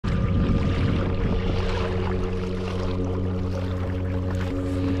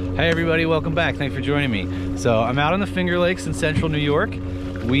Hey everybody, welcome back. Thanks for joining me. So I'm out on the Finger Lakes in central New York.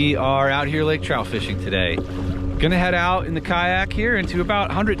 We are out here lake trout fishing today. Gonna head out in the kayak here into about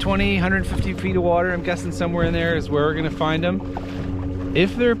 120, 150 feet of water. I'm guessing somewhere in there is where we're gonna find them.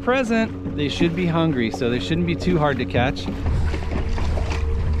 If they're present, they should be hungry, so they shouldn't be too hard to catch.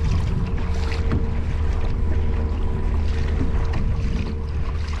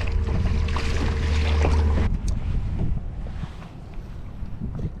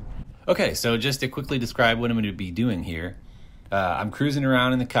 Okay, so just to quickly describe what I'm going to be doing here. I'm cruising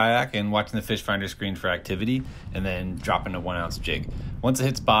around in the kayak and watching the fish finder screen for activity and then dropping a 1 ounce jig. Once it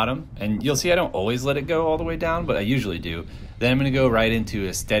hits bottom, and you'll see I don't always let it go all the way down, but I usually do, then I'm going to go right into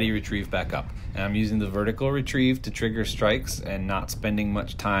a steady retrieve back up. And I'm using the vertical retrieve to trigger strikes and not spending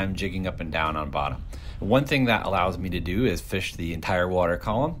much time jigging up and down on bottom. One thing that allows me to do is fish the entire water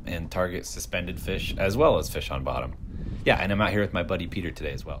column and target suspended fish as well as fish on bottom. Yeah, and I'm out here with my buddy Peter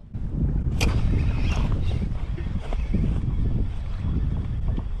today as well.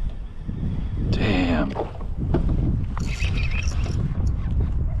 Damn.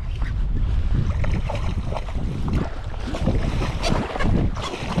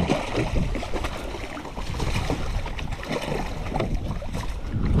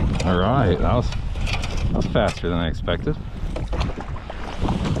 All right, that was faster than I expected.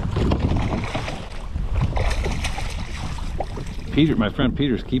 Peter, my friend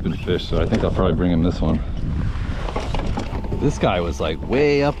Peter's keeping fish, so I think I'll probably bring him this one. This guy was like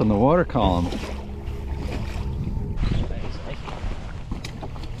way up in the water column.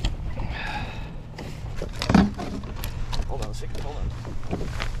 Hold on a second, hold on.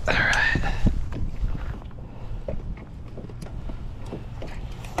 All right.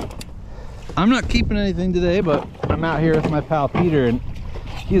 I'm not keeping anything today, but I'm out here with my pal Peter, and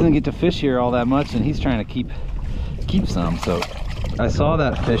he doesn't get to fish here all that much, and he's trying to keep some. So I saw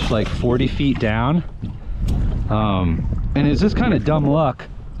that fish like 40 feet down, and it's just kind of dumb luck,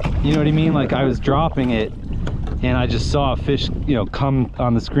 you know what I mean? Like I was dropping it and I just saw a fish, you know, come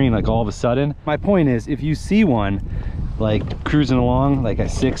on the screen like all of a sudden. My point is, if you see one like cruising along like at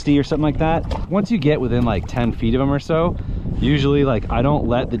 60 or something like that, once you get within like 10 feet of them or so, usually like I don't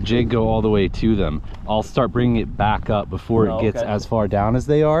let the jig go all the way to them. I'll start bringing it back up before it gets as far down as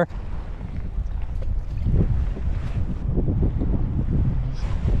they are.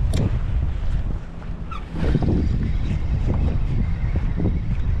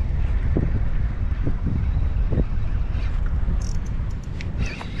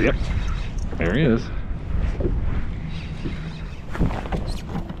 Yep, there he is.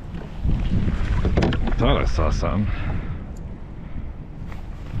 Thought I saw something.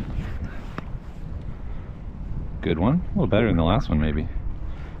 Good one. A little better than the last one, maybe.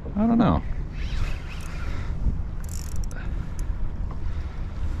 I don't know.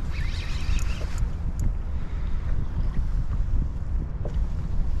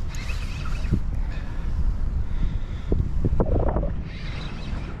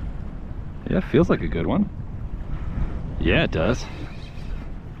 Yeah, it feels like a good one. Yeah, it does.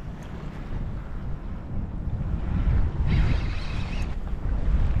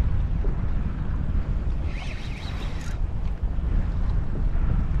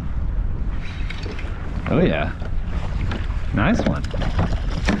 Oh yeah, nice one.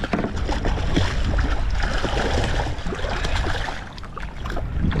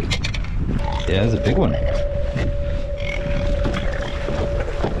 Yeah, it's a big one.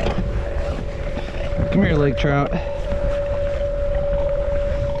 Come here, lake trout.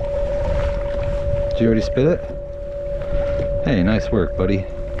 Did you already spit it? Hey, nice work, buddy.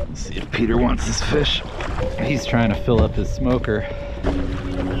 Let's see if Peter wants this fish. He's trying to fill up his smoker.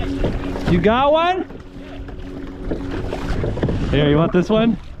 You got one? Here, you want this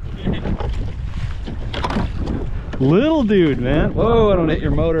one? Little dude, man. Whoa, I don't hit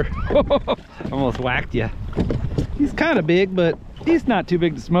your motor. Almost whacked you. He's kind of big, but he's not too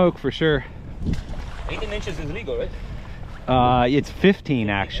big to smoke for sure. 18 inches is legal, right? It's 15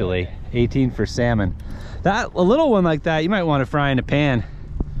 actually. 18 for salmon. That a little one like that, you might want to fry in a pan.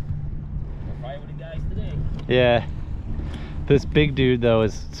 We'll fry with the guys today. Yeah. This big dude though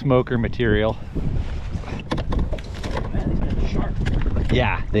is smoker material. Man, these guys are sharp.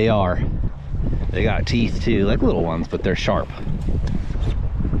 Yeah, they are. They got teeth too, like little ones, but they're sharp.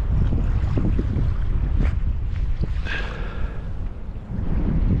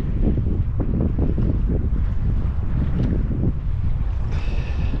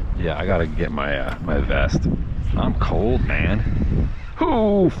 Yeah, I gotta get my my vest. I'm cold, man.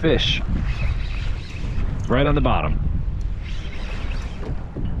 Ooh, fish. Right on the bottom.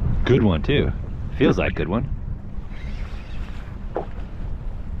 Good one too. Feels like good one.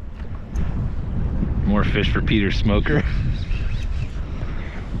 more fish for Peter's smoker.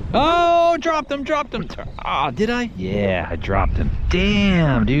 Oh, dropped him. Ah, oh, did I? Yeah, I dropped him.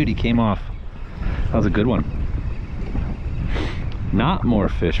 Damn, dude, he came off. That was a good one. Not more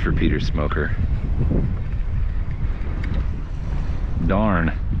fish for Peter's smoker.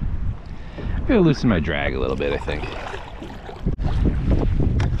 Darn. I'm gonna loosen my drag a little bit, I think.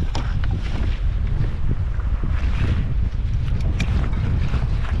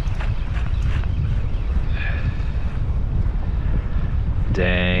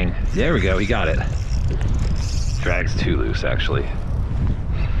 Dang. There we go, we got it. Drag's too loose, actually.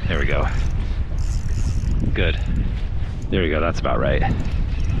 There we go. Good. There we go, that's about right.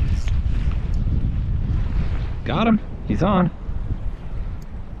 Got him. He's on.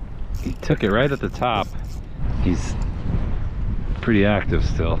 He took it right at the top. He's pretty active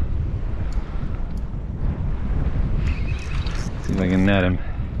still. See if I can net him.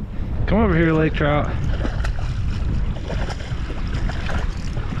 Come over here, lake trout.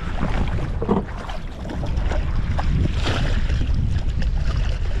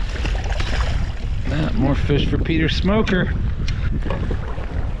 More fish for Peter's smoker.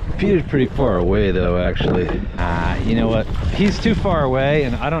 Peter's pretty far away though, actually. You know what? He's too far away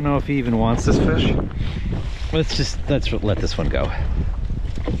and I don't know if he even wants this fish. Let's let this one go.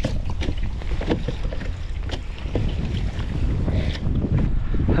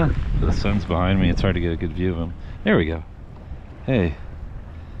 Huh. The sun's behind me, it's hard to get a good view of him. There we go. Hey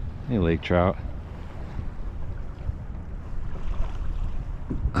lake trout.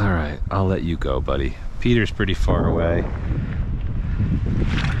 All right, I'll let you go, buddy. Peter's pretty far away.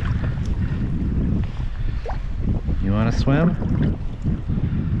 You want to swim?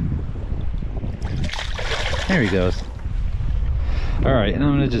 There he goes. All right, and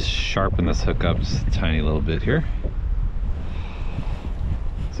I'm gonna just sharpen this hook up just a tiny little bit here.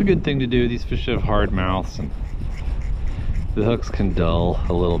 It's a good thing to do. These fish have hard mouths and the hooks can dull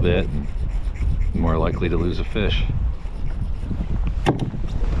a little bit and you're more likely to lose a fish.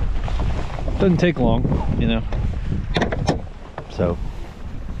 Doesn't take long, you know. So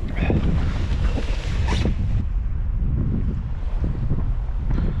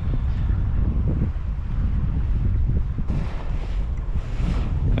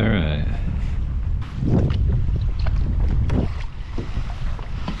all right.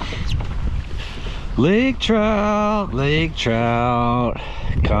 Lake trout,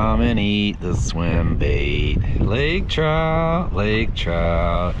 come and eat the swim bait. Lake trout,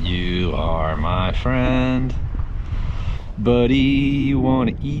 you are my friend. Buddy, you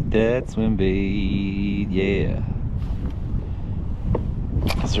wanna eat that swim bait? Yeah.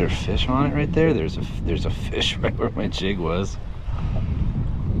 Is there a fish on it right there? There's a fish right where my jig was.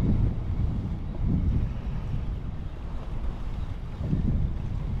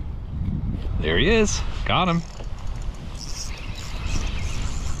 There he is. Got him.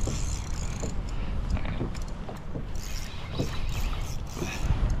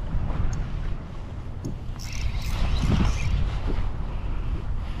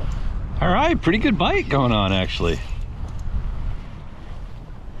 All right, pretty good bite going on, actually.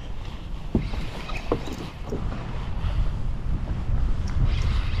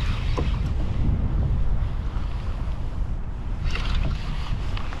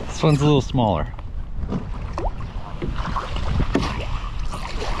 This one's a little smaller.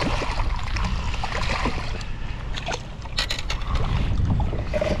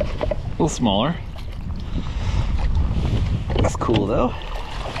 A little smaller. That's cool though.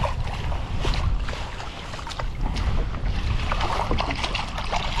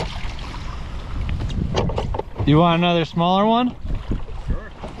 You want another smaller one?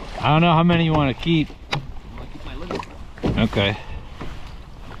 Sure. I don't know how many you want to keep. I want to keep my limit. Okay.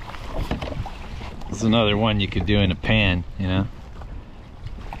 This is another one you could do in a pan, you know?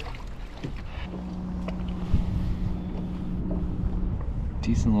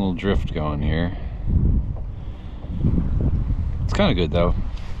 Decent little drift going here. It's kind of good though.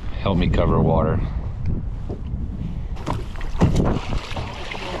 Help me cover water.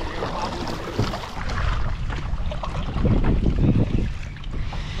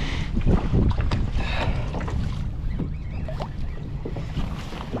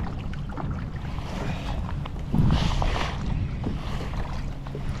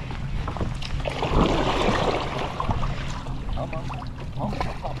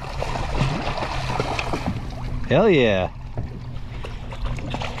 Hell yeah.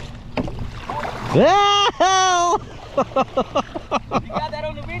 Oh! You got that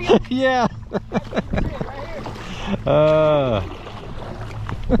on the video? Yeah. All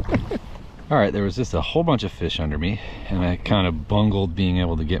right, there was just a whole bunch of fish under me and I kind of bungled being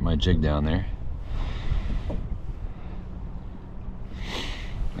able to get my jig down there.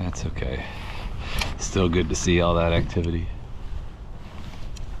 That's okay. Still good to see all that activity.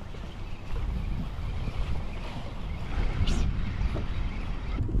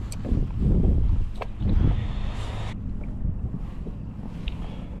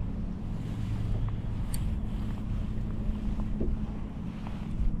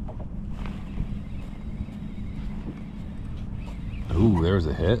 Ooh, there was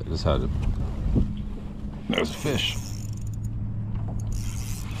a hit. Just had to. There's a fish.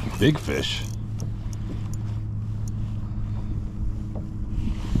 Big fish.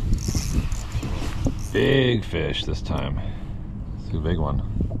 Big fish this time. It's a big one,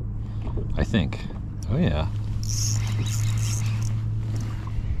 I think. Oh yeah.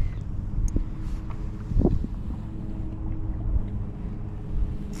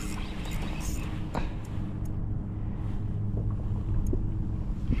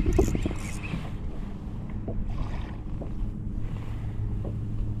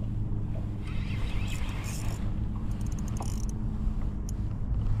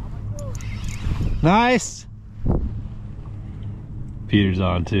 Nice. Peter's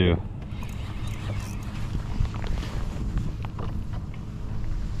on too.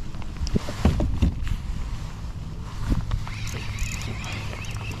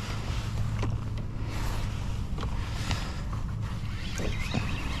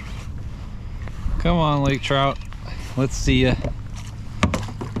 Come on, lake trout. Let's see ya.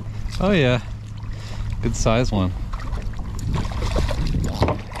 Oh yeah, good size one.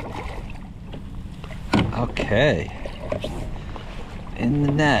 Okay, in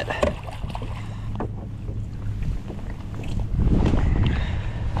the net.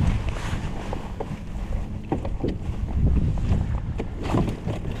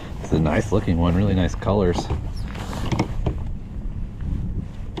 It's a nice looking one, really nice colors.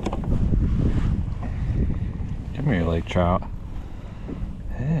 Come here, lake trout.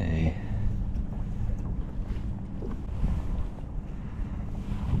 Hey.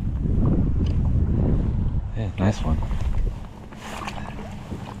 Yeah, nice one.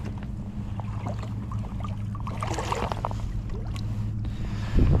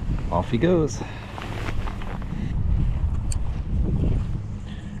 Off he goes.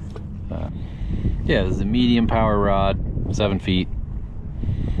 Yeah, this is a medium power rod, 7 feet,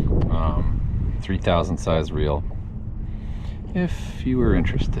 3000 size reel. If you were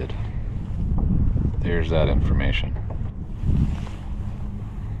interested, there's that information.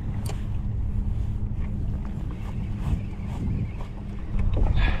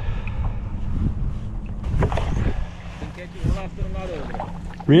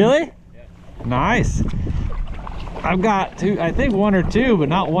 Really? Yeah. Nice. I've got two, I think one or two, but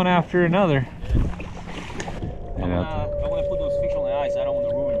not one after another. Yeah. I want to put those fish on the ice. I don't want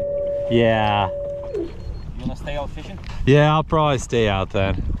to ruin them. Yeah. You want to stay out fishing? Yeah, I'll probably stay out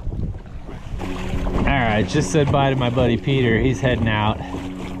then. Alright, just said bye to my buddy Peter. He's heading out.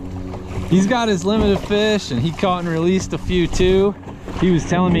 He's got his limit of fish, and he caught and released a few too. He was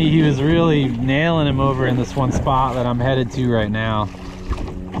telling me he was really nailing him over in this one spot that I'm headed to right now.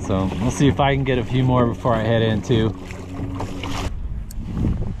 So we'll see if I can get a few more before I head in too.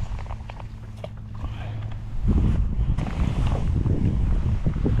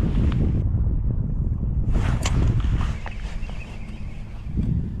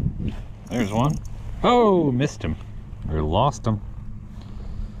 There's one. Oh, missed him. Or lost him.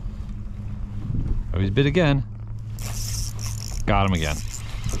 Oh, he's bit again. Got him again.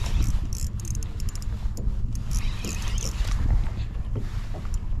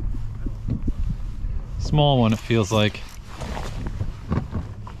 Small one, it feels like.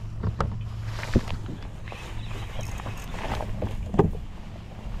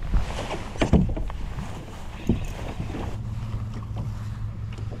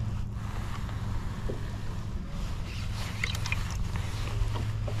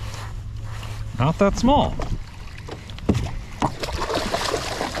 Not that small.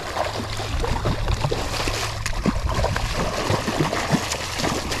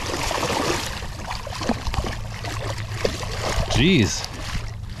 Jeez.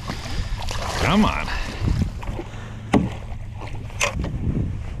 Come on.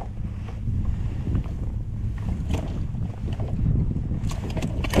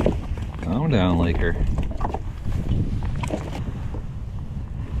 Calm down, Laker.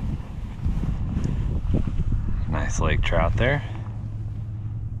 Nice lake trout there.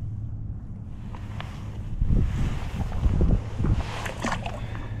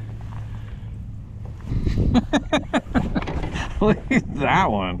 Look at that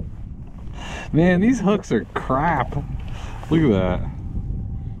one. Man, these hooks are crap. Look at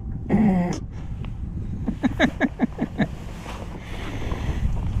that.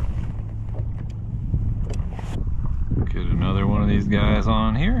 Get another one of these guys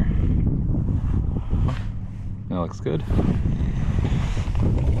on here. That looks good.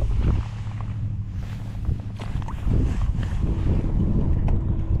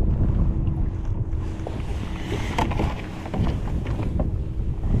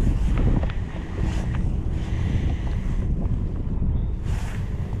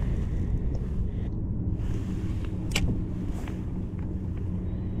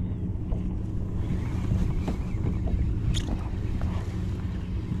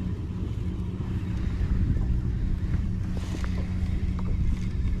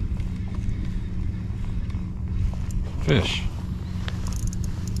 Fish.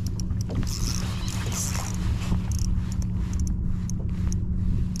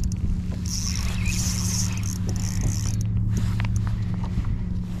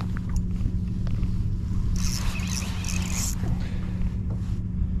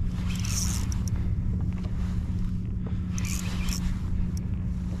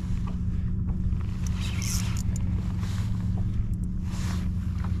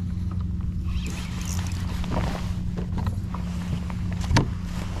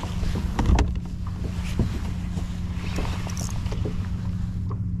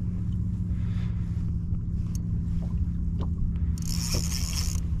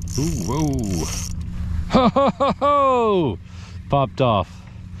 Ooh, whoa. Ho, ho, ho, ho! Popped off.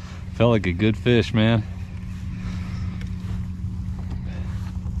 Felt like a good fish, man.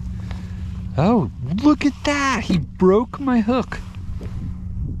 Oh, look at that! He broke my hook.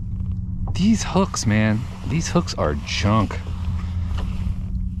 These hooks, man. These hooks are junk.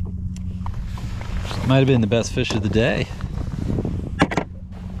 Might have been the best fish of the day.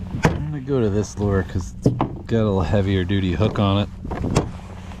 I'm gonna go to this lure because it's got a little heavier duty hook on it.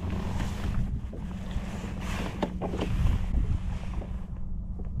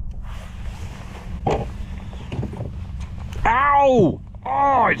 Ow! Oh,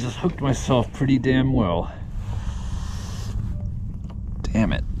 I just hooked myself pretty damn well.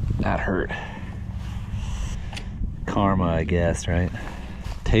 Damn it, that hurt. Karma, I guess, right?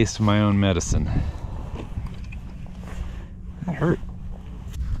 Taste of my own medicine. That hurt.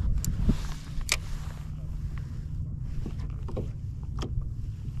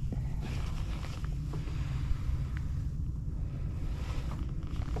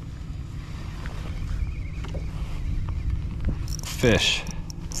 Fish.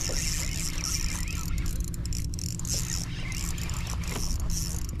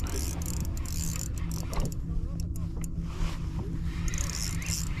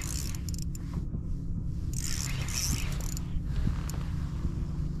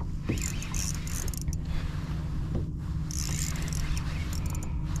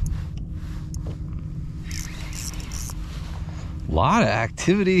 A lot of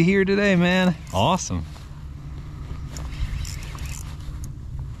activity here today, man. Awesome.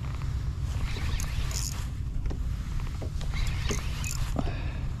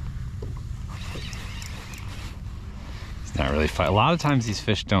 Not really fight. A lot of times these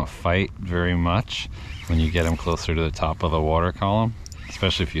fish don't fight very much when you get them closer to the top of the water column,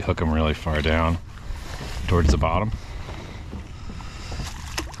 especially if you hook them really far down towards the bottom.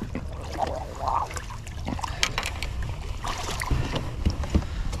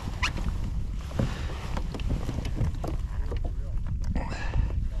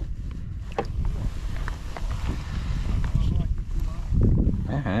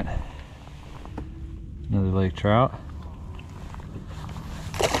 All right, another lake trout.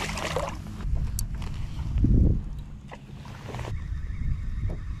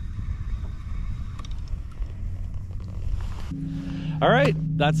 All right,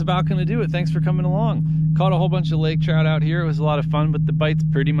 that's about gonna do it. Thanks for coming along. Caught a whole bunch of lake trout out here. It was a lot of fun, but the bites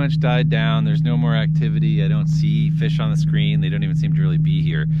pretty much died down. There's no more activity. I don't see fish on the screen. They don't even seem to really be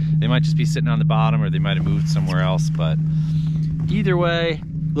here. They might just be sitting on the bottom, or they might have moved somewhere else, but either way,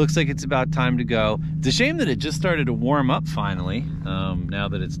 looks like it's about time to go. It's a shame that it just started to warm up finally, now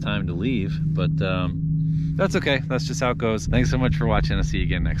that it's time to leave, but that's okay. That's just how it goes. Thanks so much for watching. I'll see you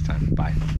again next time. Bye.